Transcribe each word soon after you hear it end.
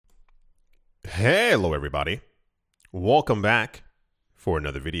Hello everybody, welcome back for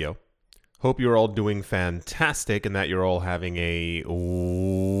another video. Hope you're all doing fantastic and that you're all having a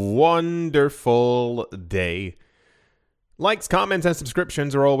wonderful day. Likes, comments, and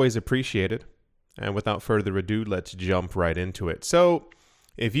subscriptions are always appreciated. And without further ado, let's jump right into it. So,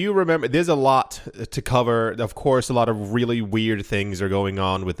 if you remember, there's a lot to cover. Of course, a lot of really weird things are going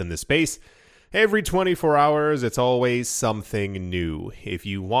on within the space. Every 24 hours, it's always something new. If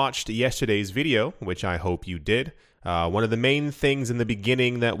you watched yesterday's video, which I hope you did, one of the main things in the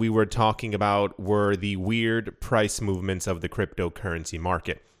beginning that we were talking about were the weird price movements of the cryptocurrency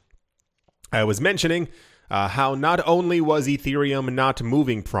market. I was mentioning how not only was Ethereum not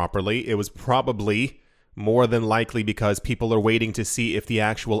moving properly, it was probably more than likely because people are waiting to see if the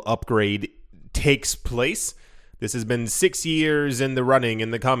actual upgrade takes place. This has been 6 years in the running, in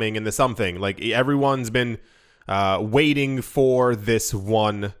the coming, in the something. Like, everyone's been waiting for this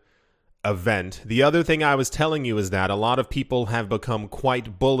one event. The other thing I was telling you is that a lot of people have become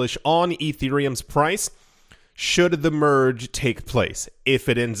quite bullish on Ethereum's price should the merge take place. If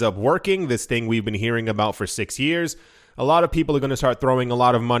it ends up working, this thing we've been hearing about for 6 years, a lot of people are going to start throwing a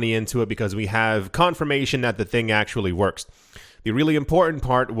lot of money into it because we have confirmation that the thing actually works. The really important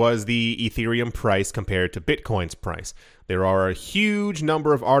part was the Ethereum price compared to Bitcoin's price. There are a huge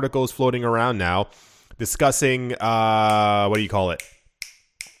number of articles floating around now discussing, if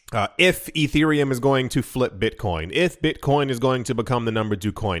Ethereum is going to flip Bitcoin, if Bitcoin is going to become the number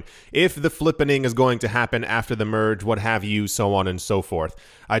 2 coin, if the flippening is going to happen after the merge, what have you, so on and so forth.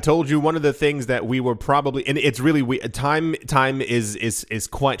 I told you one of the things that we were probably, and it's really, time is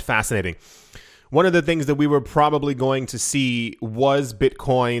quite fascinating. One of the things that we were probably going to see was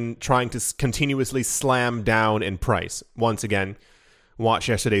Bitcoin trying to continuously slam down in price. Once again, watch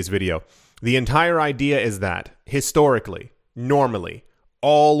yesterday's video. The entire idea is that, historically, normally,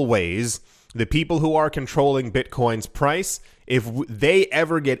 always, the people who are controlling Bitcoin's price, if they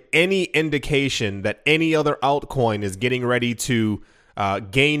ever get any indication that any other altcoin is getting ready to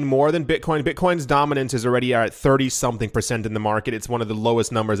gain more than Bitcoin, Bitcoin's dominance is already at 30-something% in the market. It's one of the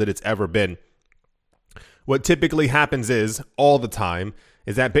lowest numbers that it's ever been. What typically happens is, all the time,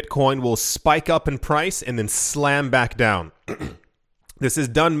 is that Bitcoin will spike up in price and then slam back down. This is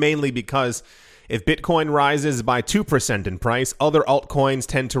done mainly because if Bitcoin rises by 2% in price, other altcoins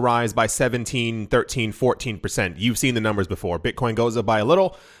tend to rise by 17, 13, 14%. You've seen the numbers before. Bitcoin goes up by a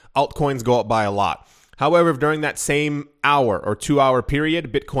little, altcoins go up by a lot. However, if during that same hour or 2-hour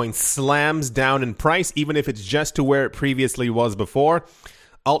period, Bitcoin slams down in price, even if it's just to where it previously was before,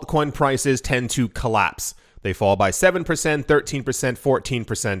 altcoin prices tend to collapse. They fall by 7%, 13%,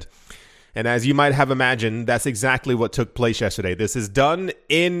 14%. And as you might have imagined, that's exactly what took place yesterday. This is done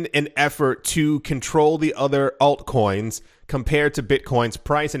in an effort to control the other altcoins compared to Bitcoin's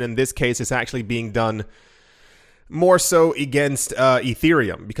price. And in this case, it's actually being done more so against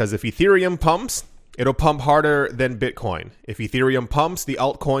Ethereum. Because if Ethereum pumps, it'll pump harder than Bitcoin. If Ethereum pumps, the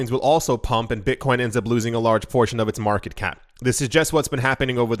altcoins will also pump, and Bitcoin ends up losing a large portion of its market cap. This is just what's been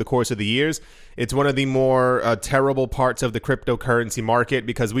happening over the course of the years. It's one of the more terrible parts of the cryptocurrency market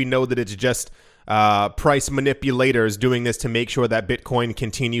because we know that it's just price manipulators doing this to make sure that Bitcoin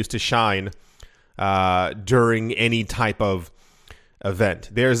continues to shine during any type of event.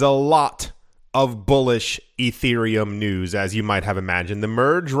 There's a lot of bullish Ethereum news, as you might have imagined. The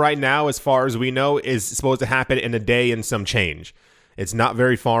merge right now, as far as we know, is supposed to happen in a day and some change. It's not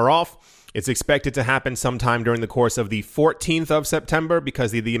very far off. It's expected to happen sometime during the course of the 14th of September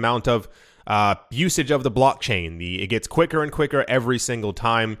because the amount of usage of the blockchain, it gets quicker and quicker every single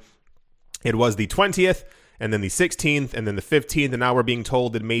time. It was the 20th, and then the 16th, and then the 15th, and now we're being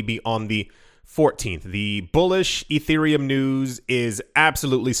told it may be on the 14th. The bullish Ethereum news is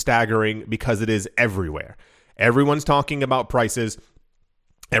absolutely staggering because it is everywhere. Everyone's talking about prices.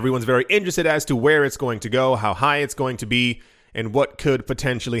 Everyone's very interested as to where it's going to go, how high it's going to be, and what could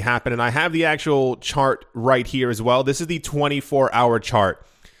potentially happen. And I have the actual chart right here as well. This is the 24-hour chart,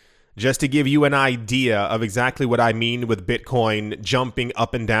 just to give you an idea of exactly what I mean with Bitcoin jumping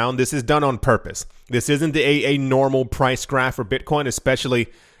up and down. This is done on purpose. This isn't a normal price graph for Bitcoin, especially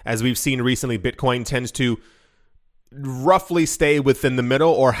as we've seen recently. Bitcoin tends to roughly stay within the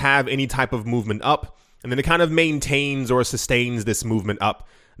middle or have any type of movement up, and then it kind of maintains or sustains this movement up.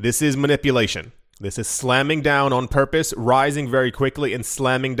 This is manipulation. This is slamming down on purpose, rising very quickly, and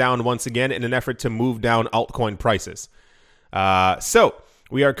slamming down once again in an effort to move down altcoin prices. So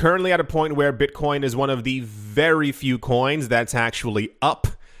we are currently at a point where Bitcoin is one of the very few coins that's actually up.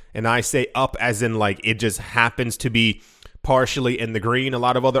 And I say up as in like it just happens to be partially in the green. A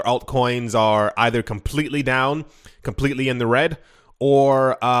lot of other altcoins are either completely down, completely in the red,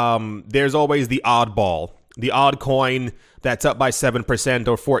 or there's always the oddball, the odd coin that's up by 7%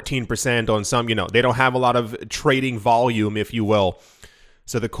 or 14% on some, they don't have a lot of trading volume, if you will.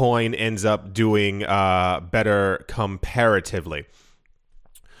 So the coin ends up doing better comparatively.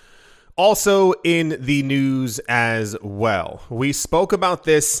 Also in the news as well, we spoke about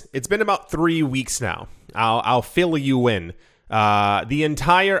this. It's been about 3 weeks now. I'll fill you in. The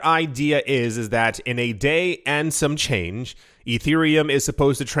entire idea is that in a day and some change, Ethereum is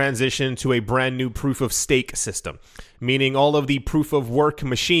supposed to transition to a brand new proof of stake system, meaning all of the proof of work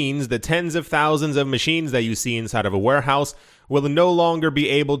machines, the tens of thousands of machines that you see inside of a warehouse, will no longer be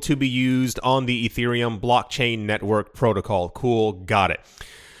able to be used on the Ethereum blockchain network protocol. Cool, got it.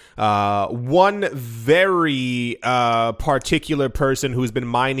 One very particular person who's been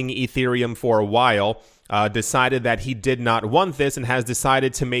mining Ethereum for a while decided that he did not want this and has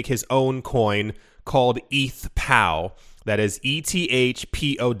decided to make his own coin called ETHPOW. That is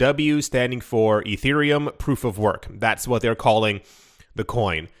ETHPOW, standing for Ethereum Proof of Work. That's what they're calling the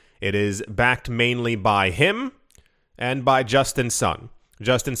coin. It is backed mainly by him and by Justin Sun.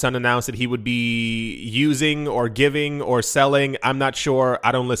 Justin Sun announced that he would be using or giving or selling. I'm not sure.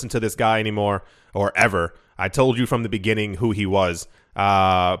 I don't listen to this guy anymore or ever. I told you from the beginning who he was.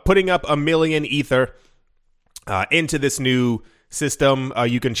 Putting up 1 million Ether into this new system.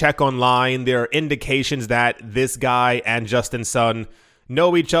 You can check online. There are indications that this guy and Justin Sun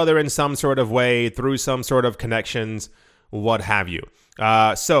know each other in some sort of way through some sort of connections, what have you.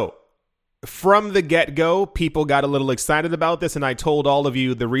 So from the get-go, people got a little excited about this, and I told all of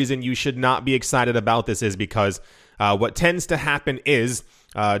you the reason you should not be excited about this is because what tends to happen is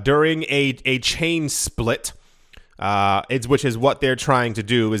during a chain split, which is what they're trying to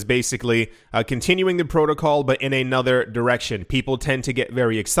do, is basically continuing the protocol, but in another direction. People tend to get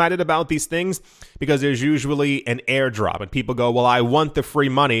very excited about these things because there's usually an airdrop, and people go, well, I want the free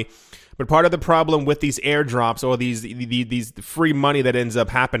money. But part of the problem with these airdrops or these free money that ends up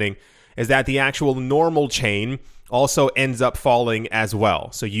happening is that the actual normal chain also ends up falling as well.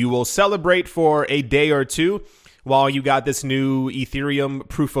 So you will celebrate for a day or two while you got this new Ethereum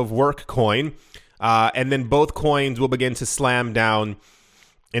proof of work coin. And then both coins will begin to slam down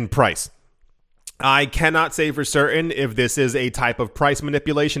in price. I cannot say for certain if this is a type of price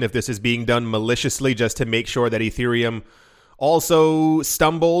manipulation, if this is being done maliciously just to make sure that Ethereum also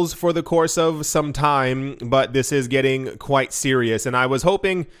stumbles for the course of some time, but this is getting quite serious. And I was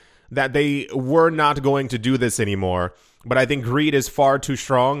hoping that they were not going to do this anymore. But I think greed is far too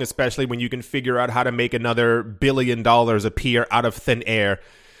strong, especially when you can figure out how to make another $1 billion appear out of thin air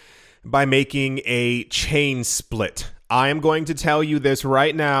by making a chain split. I am going to tell you this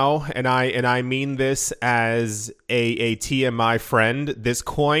right now, and I mean this as a TMI friend. This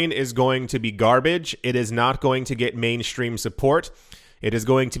coin is going to be garbage. It is not going to get mainstream support. It is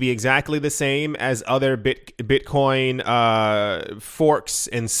going to be exactly the same as other Bitcoin forks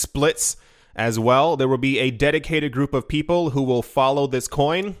and splits as well. There will be a dedicated group of people who will follow this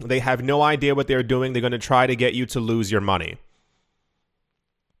coin. They have no idea what they're doing. They're going to try to get you to lose your money.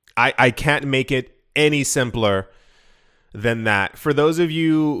 I can't make it any simpler than that. For those of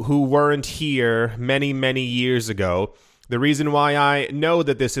you who weren't here many, many years ago, the reason why I know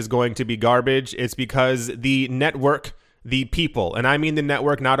that this is going to be garbage is because the network, the people, and I mean the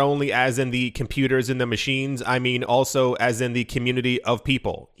network not only as in the computers and the machines, I mean also as in the community of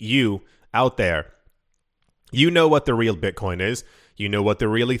people, you out there. You know what the real Bitcoin is. You know what the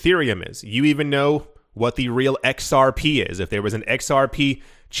real Ethereum is. You even know what the real XRP is. If there was an XRP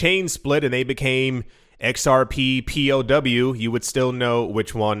chain split and they became XRP POW, you would still know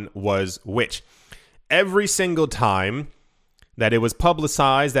which one was which. Every single time that it was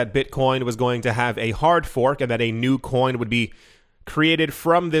publicized that Bitcoin was going to have a hard fork and that a new coin would be created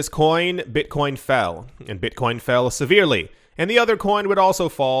from this coin, Bitcoin fell, and Bitcoin fell severely. And the other coin would also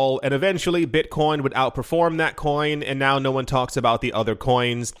fall, and eventually Bitcoin would outperform that coin, and now no one talks about the other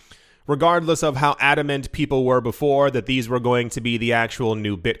coins, regardless of how adamant people were before that these were going to be the actual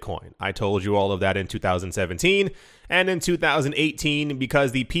new Bitcoin. I told you all of that in 2017 and in 2018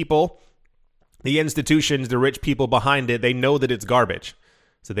 because the people, the institutions, the rich people behind it, they know that it's garbage.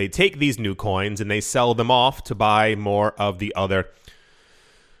 So they take these new coins and they sell them off to buy more of the other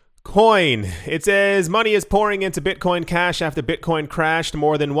coin. It says money is pouring into Bitcoin Cash after Bitcoin crashed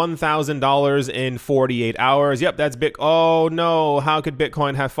more than $1,000 in 48 hours. Yep, that's Oh no, how could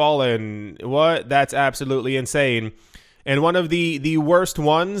Bitcoin have fallen? What? That's absolutely insane. And one of the worst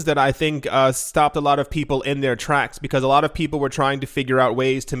ones that I think stopped a lot of people in their tracks because a lot of people were trying to figure out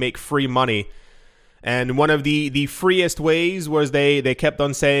ways to make free money And one of the freest ways was they kept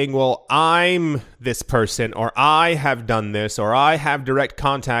on saying, well, I'm this person, or I have done this, or I have direct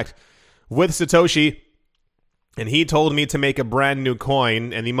contact with Satoshi, and he told me to make a brand new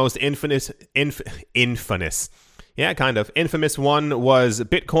coin. And the most infamous one was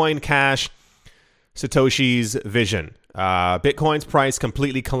Bitcoin Cash, Satoshi's vision. Bitcoin's price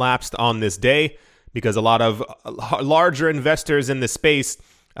completely collapsed on this day because a lot of larger investors in the space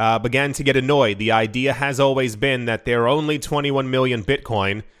began to get annoyed. The idea has always been that there are only 21 million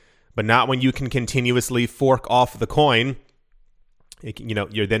Bitcoin, but not when you can continuously fork off the coin.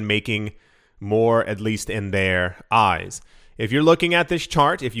 You're then making more, at least in their eyes. If you're looking at this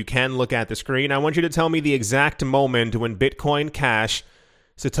chart, if you can look at the screen, I want you to tell me the exact moment when Bitcoin Cash,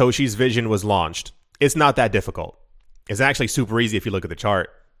 Satoshi's vision, was launched. It's not that difficult. It's actually super easy if you look at the chart.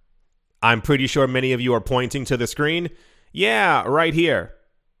 I'm pretty sure many of you are pointing to the screen. Yeah, right here.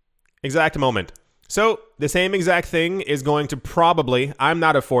 Exact moment. So the same exact thing is going to probably, I'm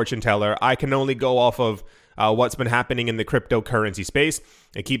not a fortune teller. I can only go off of what's been happening in the cryptocurrency space.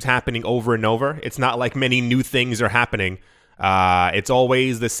 It keeps happening over and over. It's not like many new things are happening. It's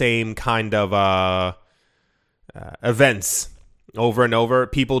always the same kind of events over and over.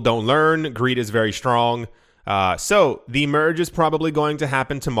 People don't learn. Greed is very strong. So the merge is probably going to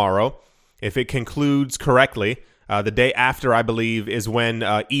happen tomorrow. If it concludes correctly, the day after, I believe, is when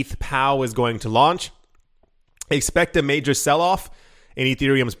ETH POW is going to launch. Expect a major sell-off in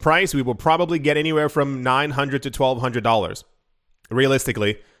Ethereum's price. We will probably get anywhere from $900 to $1,200,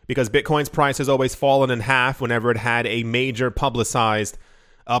 realistically, because Bitcoin's price has always fallen in half whenever it had a major publicized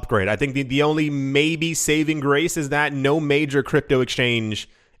upgrade. I think the only maybe saving grace is that no major crypto exchange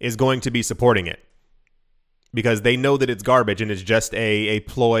is going to be supporting it, because they know that it's garbage and it's just a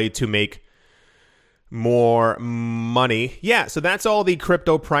ploy to make more money. Yeah, so that's all the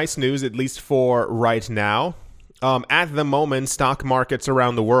crypto price news, at least for right now. At the moment, stock markets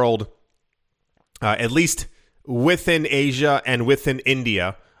around the world, at least within Asia and within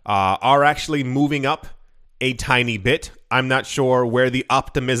India, are actually moving up a tiny bit. I'm not sure where the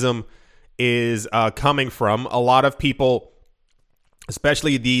optimism is coming from. A lot of people,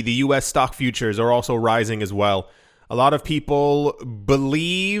 especially the US stock futures, are also rising as well. A lot of people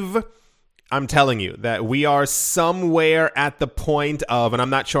believe, I'm telling you, that we are somewhere at the point of, and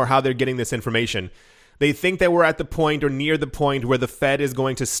I'm not sure how they're getting this information, they think that we're at the point or near the point where the Fed is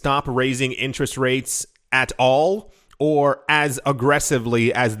going to stop raising interest rates at all, or as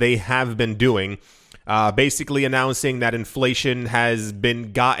aggressively as they have been doing, basically announcing that inflation has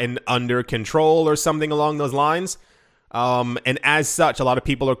been gotten under control or something along those lines. And as such, a lot of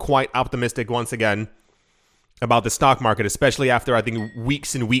people are quite optimistic once again about the stock market, especially after, I think,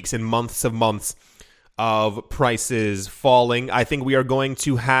 weeks and weeks and months of prices falling. I think we are going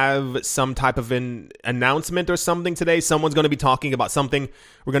to have some type of an announcement or something today. Someone's going to be talking about something.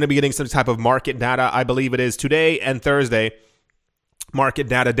 We're going to be getting some type of market data. I believe it is today and Thursday, market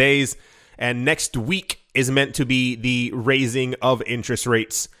data days. And next week is meant to be the raising of interest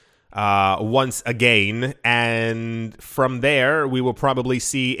rates once again. And from there, we will probably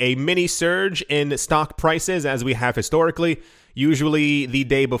see a mini surge in stock prices as we have historically. Usually the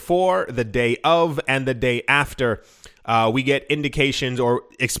day before, the day of, and the day after, we get indications or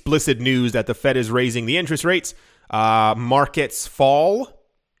explicit news that the Fed is raising the interest rates. Markets fall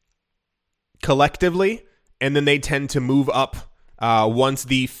collectively, and then they tend to move up once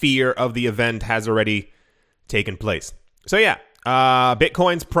the fear of the event has already taken place. So yeah,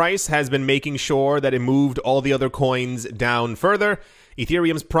 Bitcoin's price has been making sure that it moved all the other coins down further.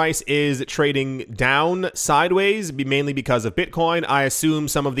 Ethereum's price is trading down sideways, mainly because of Bitcoin. I assume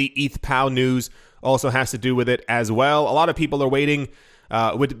some of the ETH POW news also has to do with it as well. A lot of people are waiting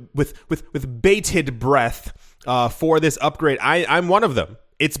with bated breath for this upgrade. I'm one of them.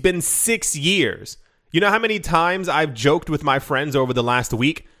 It's been 6 years. You know how many times I've joked with my friends over the last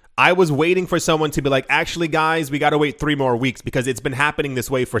week? I was waiting for someone to be like, actually, guys, we got to wait 3 more weeks because it's been happening this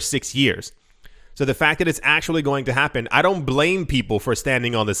way for 6 years. So the fact that it's actually going to happen, I don't blame people for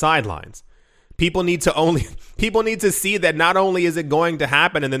standing on the sidelines. People need to see that not only is it going to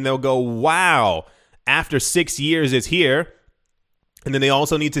happen, and then they'll go, wow, after 6 years it's here. And then they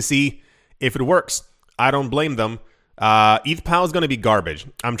also need to see if it works. I don't blame them. ETH POW is going to be garbage.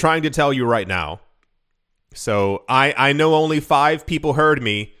 I'm trying to tell you right now. So I know only 5 people heard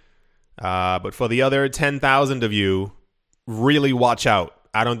me, but for the other 10,000 of you, really watch out.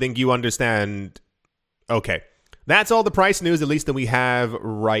 I don't think you understand. Okay. That's all the price news, at least that we have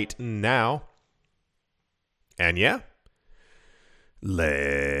right now. And yeah, let's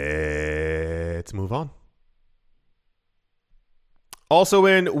move on. Also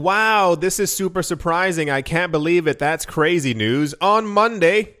in, wow, this is super surprising. I can't believe it. That's crazy news. On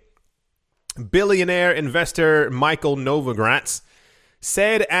Monday, billionaire investor Michael Novogratz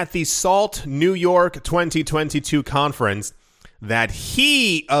said at the SALT New York 2022 conference that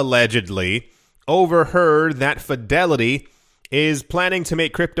he allegedly overheard that Fidelity is planning to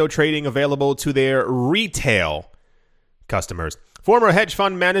make crypto trading available to their retail customers. Former hedge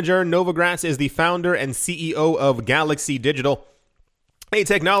fund manager Novogratz is the founder and CEO of Galaxy Digital, a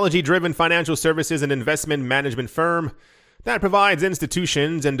technology-driven financial services and investment management firm that provides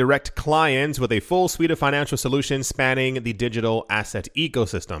institutions and direct clients with a full suite of financial solutions spanning the digital asset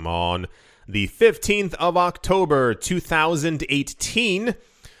ecosystem. On the 15th of October, 2018,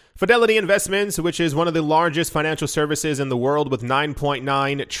 Fidelity Investments, which is one of the largest financial services in the world with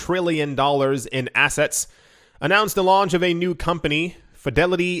 $9.9 trillion in assets, announced the launch of a new company,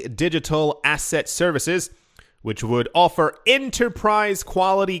 Fidelity Digital Asset Services, which would offer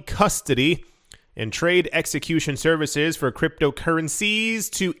enterprise-quality custody and trade execution services for cryptocurrencies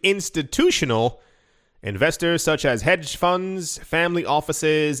to institutional investors such as hedge funds, family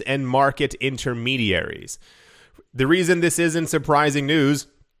offices, and market intermediaries. The reason this isn't surprising news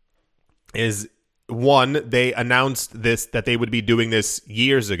is, one, they announced that they would be doing this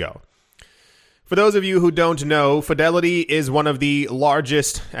years ago. For those of you who don't know, Fidelity is one of the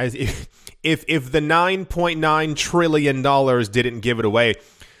largest, as if the $9.9 trillion didn't give it away,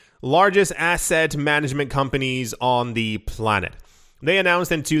 largest asset management companies on the planet. They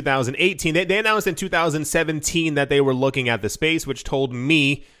announced in 2018, they announced in 2017 that they were looking at the space, which told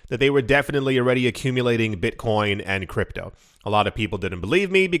me that they were definitely already accumulating Bitcoin and crypto. A lot of people didn't believe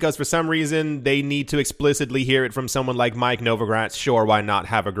me because for some reason they need to explicitly hear it from someone like Mike Novogratz. Sure, why not?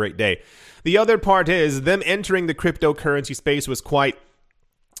 Have a great day. The other part is them entering the cryptocurrency space was quite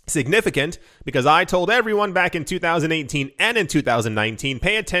significant because I told everyone back in 2018 and in 2019,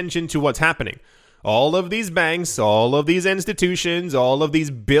 pay attention to what's happening. All of these banks, all of these institutions, all of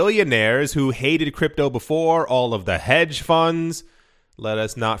these billionaires who hated crypto before, all of the hedge funds, let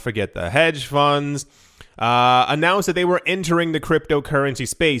us not forget the hedge funds, announced that they were entering the cryptocurrency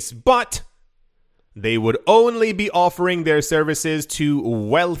space, but they would only be offering their services to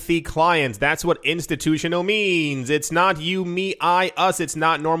wealthy clients. That's what institutional means. It's not you, me, I, us. It's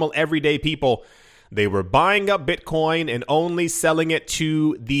not normal everyday people. They were buying up Bitcoin and only selling it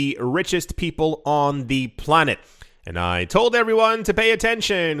to the richest people on the planet. And I told everyone to pay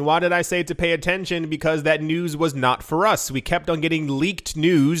attention. Why did I say to pay attention? Because that news was not for us. We kept on getting leaked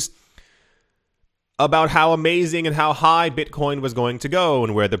news about how amazing and how high Bitcoin was going to go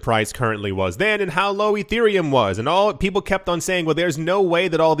and where the price currently was then and how low Ethereum was. And all people kept on saying, well, there's no way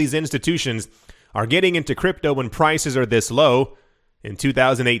that all these institutions are getting into crypto when prices are this low in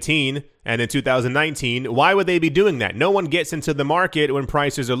 2018 and in 2019. Why would they be doing that? No one gets into the market when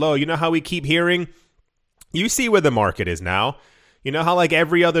prices are low. You know how we keep hearing? You see where the market is now. You know how like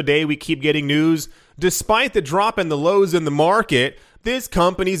every other day we keep getting news? Despite the drop in the lows in the market, this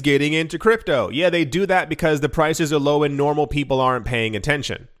company's getting into crypto. Yeah, they do that because the prices are low and normal people aren't paying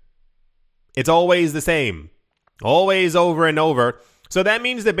attention. It's always the same. Always over and over. So that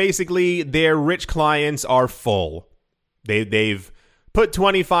means that basically their rich clients are full. They've put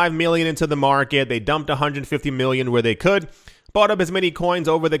 25 million into the market. They dumped 150 million where they could. Bought up as many coins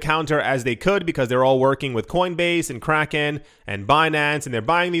over the counter as they could because they're all working with Coinbase and Kraken and Binance, and they're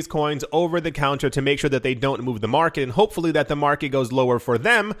buying these coins over the counter to make sure that they don't move the market, and hopefully that the market goes lower for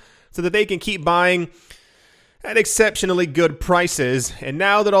them so that they can keep buying at exceptionally good prices. And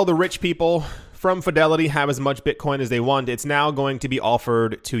now that all the rich people from Fidelity have as much Bitcoin as they want, it's now going to be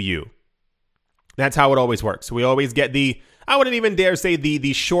offered to you. That's how it always works. We always get I wouldn't even dare say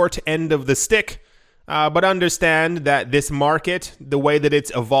the short end of the stick. But understand that this market, the way that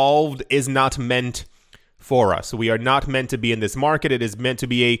it's evolved, is not meant for us. We are not meant to be in this market. It is meant to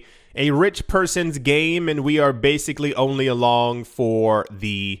be a rich person's game, and we are basically only along for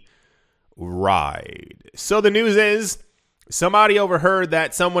the ride. So the news is, somebody overheard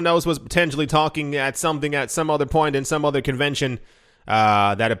that someone else was potentially talking at something at some other point in some other convention,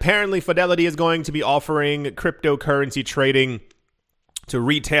 that apparently Fidelity is going to be offering cryptocurrency trading to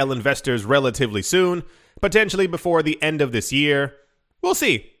retail investors relatively soon, potentially before the end of this year. We'll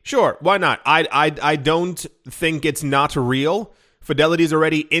see. Sure, why not? I don't think it's not real. Fidelity's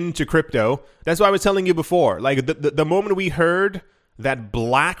already into crypto. That's why I was telling you before. Like the moment we heard that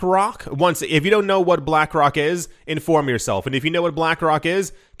BlackRock, if you don't know what BlackRock is, inform yourself. And if you know what BlackRock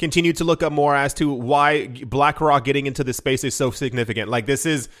is, continue to look up more as to why BlackRock getting into this space is so significant. Like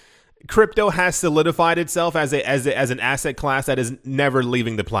crypto has solidified itself as an asset class that is never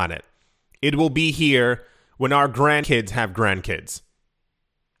leaving the planet. It will be here when our grandkids have grandkids.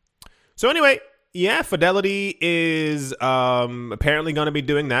 So anyway, yeah, Fidelity is apparently going to be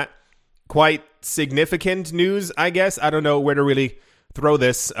doing that. Quite significant news, I guess. I don't know where to really throw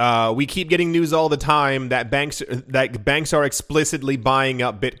this. We keep getting news all the time that banks are explicitly buying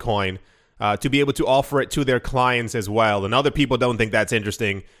up Bitcoin to be able to offer it to their clients as well. And other people don't think that's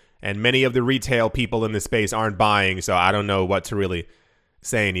interesting. And many of the retail people in this space aren't buying. So I don't know what to really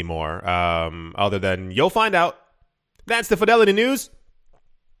say anymore. Other than you'll find out. That's the Fidelity news.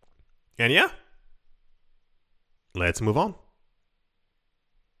 And yeah, let's move on.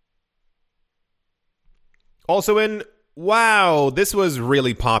 Also wow, this was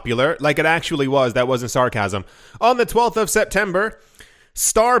really popular. Like it actually was. That wasn't sarcasm. On the 12th of September,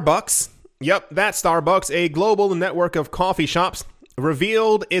 Starbucks, yep, that Starbucks, a global network of coffee shops,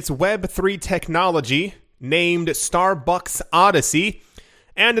 revealed its Web3 technology named Starbucks Odyssey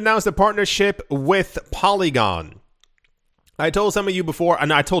and announced a partnership with Polygon. I told some of you before,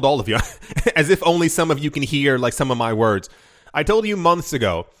 and I told all of you, as if only some of you can hear like some of my words. I told you months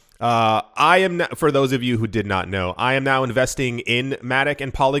ago, for those of you who did not know, I am now investing in Matic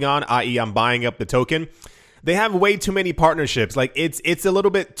and Polygon, i.e. I'm buying up the token. They have way too many partnerships. Like it's a little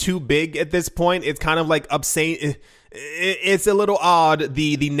bit too big at this point. It's kind of like obscene. It's a little odd,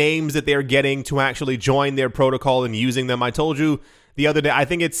 the names that they're getting to actually join their protocol and using them. I told you the other day, I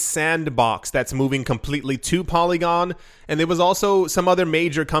think it's Sandbox that's moving completely to Polygon. And there was also some other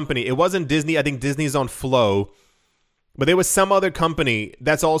major company. It wasn't Disney. I think Disney's on Flow. But there was some other company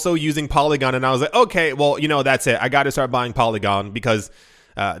that's also using Polygon. And I was like, okay, well, that's it. I got to start buying Polygon because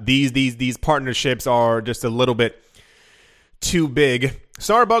these partnerships are just a little bit too big.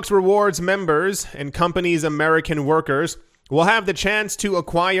 Starbucks rewards members and companies' American workers will have the chance to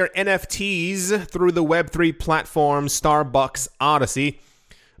acquire NFTs through the Web3 platform Starbucks Odyssey.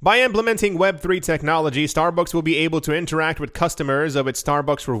 By implementing Web3 technology, Starbucks will be able to interact with customers of its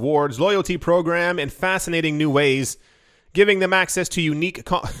Starbucks Rewards loyalty program in fascinating new ways, giving them access to unique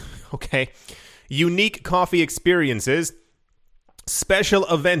coffee experiences, special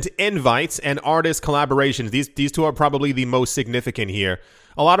event invites, and artist collaborations. These two are probably the most significant here.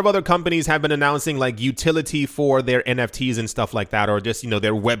 A lot of other companies have been announcing like utility for their NFTs and stuff like that, or just,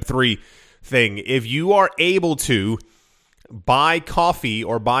 their Web3 thing. If you are able to buy coffee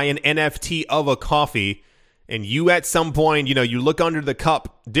or buy an NFT of a coffee, and you at some point, you look under the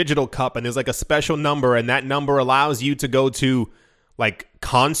cup, digital cup, and there's like a special number, and that number allows you to go to like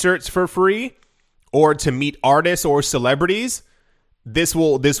concerts for free or to meet artists or celebrities, this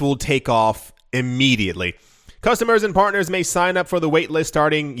will take off immediately. Customers and partners may sign up for the waitlist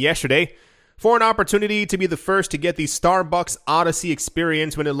starting yesterday for an opportunity to be the first to get the Starbucks Odyssey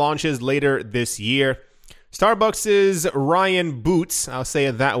experience when it launches later this year. Starbucks' Ryan Boots, I'll say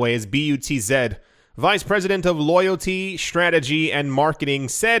it that way, is B-U-T-Z, Vice President of Loyalty, Strategy, and Marketing,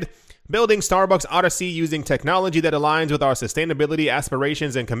 said, "Building Starbucks Odyssey using technology that aligns with our sustainability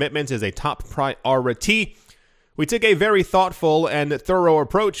aspirations and commitments is a top priority. We took a very thoughtful and thorough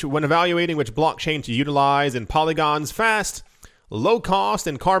approach when evaluating which blockchain to utilize in Polygon's fast, low-cost,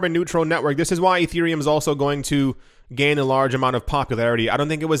 and carbon-neutral network." This is why Ethereum is also going to gain a large amount of popularity. I don't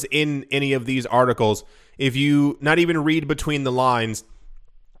think it was in any of these articles. If you not even read between the lines,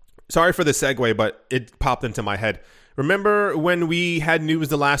 sorry for the segue, but it popped into my head. Remember when we had news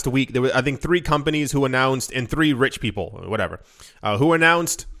the last week, there were, I think, 3 companies who announced, and 3 rich people, whatever, who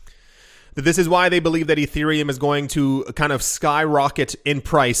announced that this is why they believe that Ethereum is going to kind of skyrocket in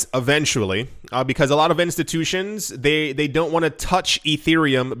price eventually, because a lot of institutions, they don't want to touch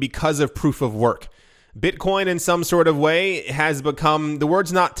Ethereum because of proof of work. Bitcoin in some sort of way has become, the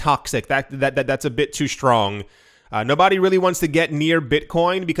word's not toxic, that's a bit too strong. Nobody really wants to get near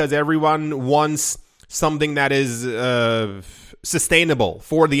Bitcoin because everyone wants something that is sustainable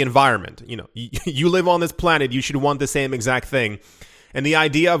for the environment. You live on this planet, you should want the same exact thing. And the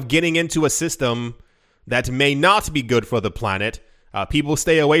idea of getting into a system that may not be good for the planet, people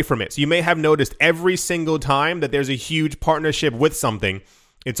stay away from it. So you may have noticed every single time that there's a huge partnership with something,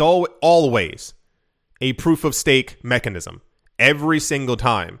 it's always a proof of stake mechanism. Every single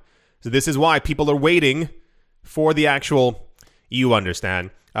time. So this is why people are waiting for the actual, you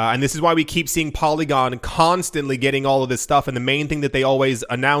understand. And this is why we keep seeing Polygon constantly getting all of this stuff. And the main thing that they always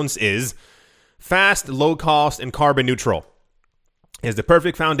announce is fast, low cost, and carbon neutral is the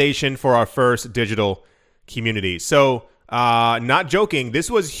perfect foundation for our first digital community. So, not joking,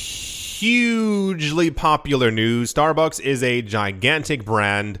 this was hugely popular news. Starbucks is a gigantic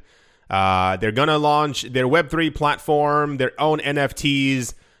brand. They're going to launch their Web3 platform, their own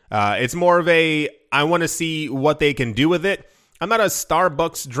NFTs. It's more of a, I want to see what they can do with it. I'm not a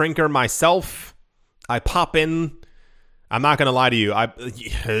Starbucks drinker myself. I pop in I'm not gonna lie to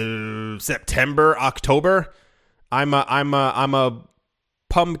you. September, October. I'm a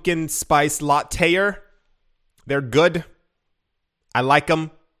pumpkin spice latteer. They're good. I like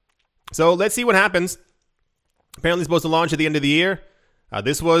them. So let's see what happens. Apparently supposed to launch at the end of the year.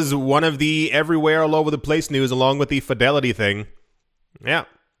 This was one of the everywhere all over the place news along with the Fidelity thing. Yeah,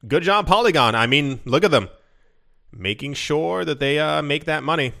 good job, Polygon. I mean, look at them. Making sure that they make that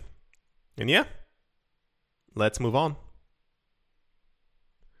money. And yeah, let's move on.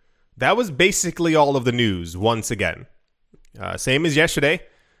 That was basically all of the news once again. Same as yesterday.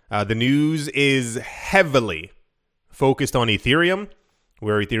 The news is heavily focused on Ethereum,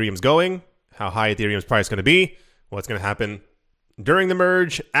 where Ethereum's going, how high Ethereum's price is going to be, what's going to happen during the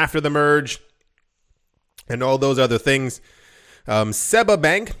merge, after the merge, and all those other things. Seba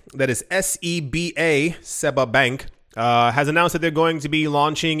Bank, that is S-E-B-A, Seba Bank, has announced that they're going to be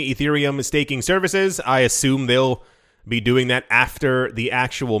launching Ethereum staking services. I assume they'll be doing that after the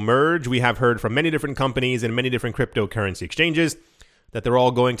actual merge. We have heard from many different companies and many different cryptocurrency exchanges that they're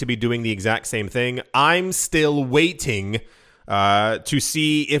all going to be doing the exact same thing. I'm still waiting to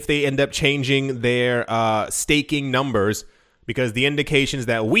see if they end up changing their staking numbers, because the indications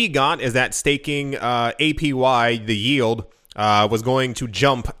that we got is that staking APY, the yield, was going to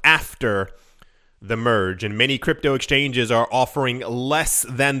jump after the merge, and many crypto exchanges are offering less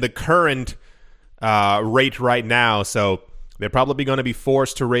than the current rate right now, so they're probably going to be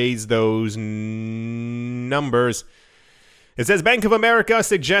forced to raise those numbers. It says Bank of America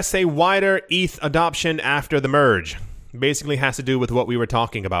suggests a wider ETH adoption after the merge. Basically has to do with what we were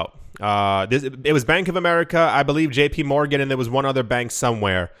talking about. It was Bank of America, I believe JP Morgan, and there was one other bank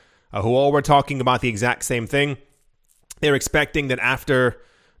somewhere who all were talking about the exact same thing. They're expecting that after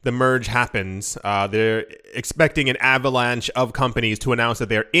the merge happens, they're expecting an avalanche of companies to announce that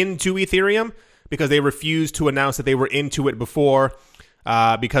they're into Ethereum, because they refused to announce that they were into it before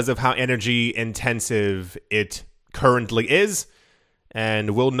because of how energy intensive it currently is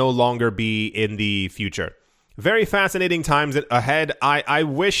and will no longer be in the future. Very fascinating times ahead. I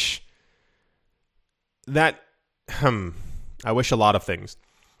wish that... I wish a lot of things.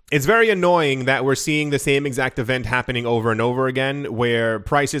 It's very annoying that we're seeing the same exact event happening over and over again, where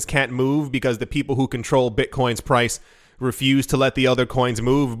prices can't move because the people who control Bitcoin's price refuse to let the other coins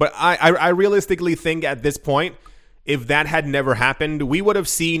move. But I realistically think at this point, if that had never happened, we would have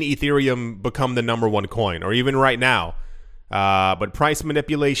seen Ethereum become the number one coin, or even right now. But price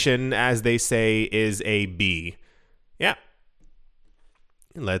manipulation, as they say, is a B. Yeah.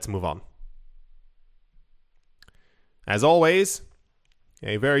 Let's move on. As always,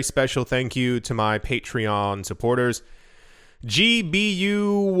 a very special thank you to my Patreon supporters.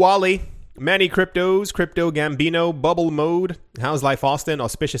 GBU Wally, Manny Cryptos, Crypto Gambino, Bubble Mode, How's Life Austin,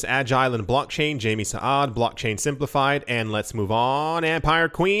 Auspicious Agile and Blockchain, Jamie Saad, Blockchain Simplified, and let's move on. Empire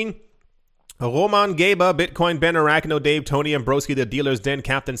Queen, Roman Geba, Bitcoin Ben Arachno, Dave, Tony Ambroski, The Dealer's Den,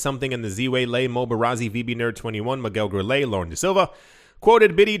 Captain Something, and the Z-Way, Lay, Mo Barazi, VB Nerd 21, Miguel Grillet, Lauren De Silva,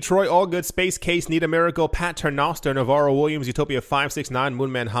 Quoted Biddy, Troy Allgood, Space Case, Need a Miracle, Pat Ternoster, Navarro Williams, Utopia 569,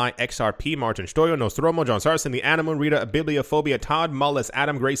 Moonman High, XRP, Martin Stoyo, Nostromo, John Sarson, The Animal, Rita, Bibliophobia, Todd Mullis,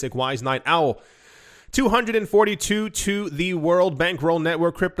 Adam Graysick, Wise Night Owl, 242 to the World Bankroll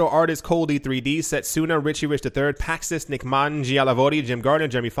Network, Crypto Artist, Cold E3D, Setsuna, Richie Rich III, Paxis, Nick Mann, Gialavori, Jim Gardner,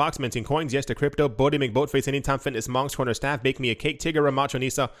 Jeremy Fox, Minting Coins, Yes to Crypto, Bodie McBoatface, Anytime Fitness, Monks Corner Staff, Bake Me a Cake, Tigger, Macho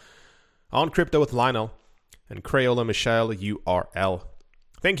Nisa, On Crypto with Lionel, and Crayola Michelle URL.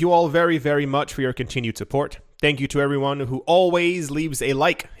 Thank you all very, very much for your continued support. Thank you to everyone who always leaves a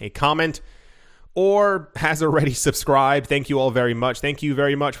like, a comment, or has already subscribed. Thank you all very much. Thank you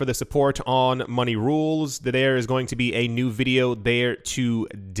very much for the support on Money Rules. There is going to be a new video there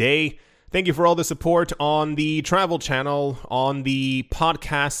today. Thank you for all the support on the travel channel, on the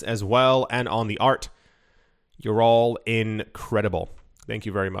podcast as well, and on the art. You're all incredible. Thank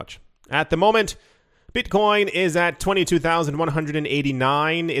you very much. At the moment, Bitcoin is at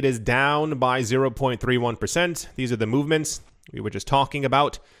 22,189. It is down by 0.31%. These are the movements we were just talking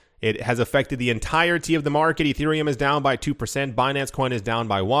about. It has affected the entirety of the market. Ethereum is down by 2%. Binance Coin is down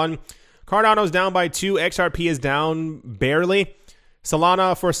by 1%. Cardano is down by 2%. XRP is down barely.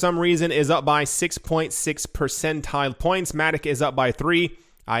 Solana, for some reason, is up by 6.6 percentile points. Matic is up by 3%.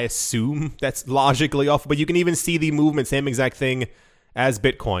 I assume that's logically off, but you can even see the movement, same exact thing as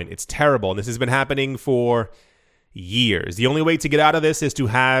Bitcoin. It's terrible, and this has been happening for years. The only way to get out of this is to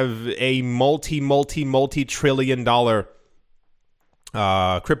have a multi-trillion dollar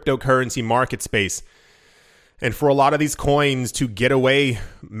cryptocurrency market space, and for a lot of these coins to get away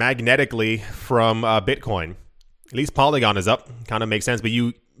magnetically from Bitcoin. At least Polygon is up. Kind of makes sense, but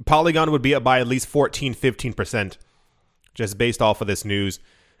Polygon would be up by at least 14-15% just based off of this news.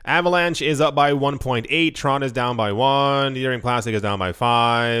 Avalanche is up by 1.8. Tron is down by 1. Ethereum Classic is down by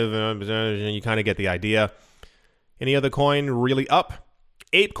 5. You kind of get the idea. Any other coin really up?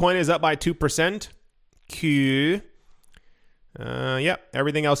 Apecoin is up by 2%. Q. Yep,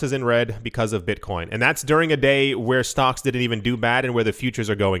 everything else is in red because of Bitcoin. And that's during a day where stocks didn't even do bad and where the futures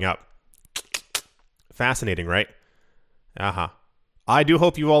are going up. Fascinating, right? I do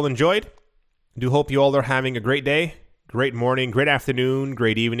hope you all enjoyed. Do hope you all are having a great day, great morning, great afternoon,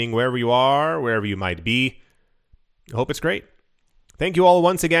 great evening, wherever you are, wherever you might be. I hope it's great. Thank you all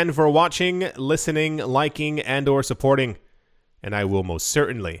once again for watching, listening, liking, and or supporting. And I will most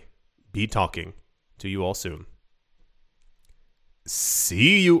certainly be talking to you all soon.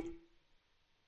 See you.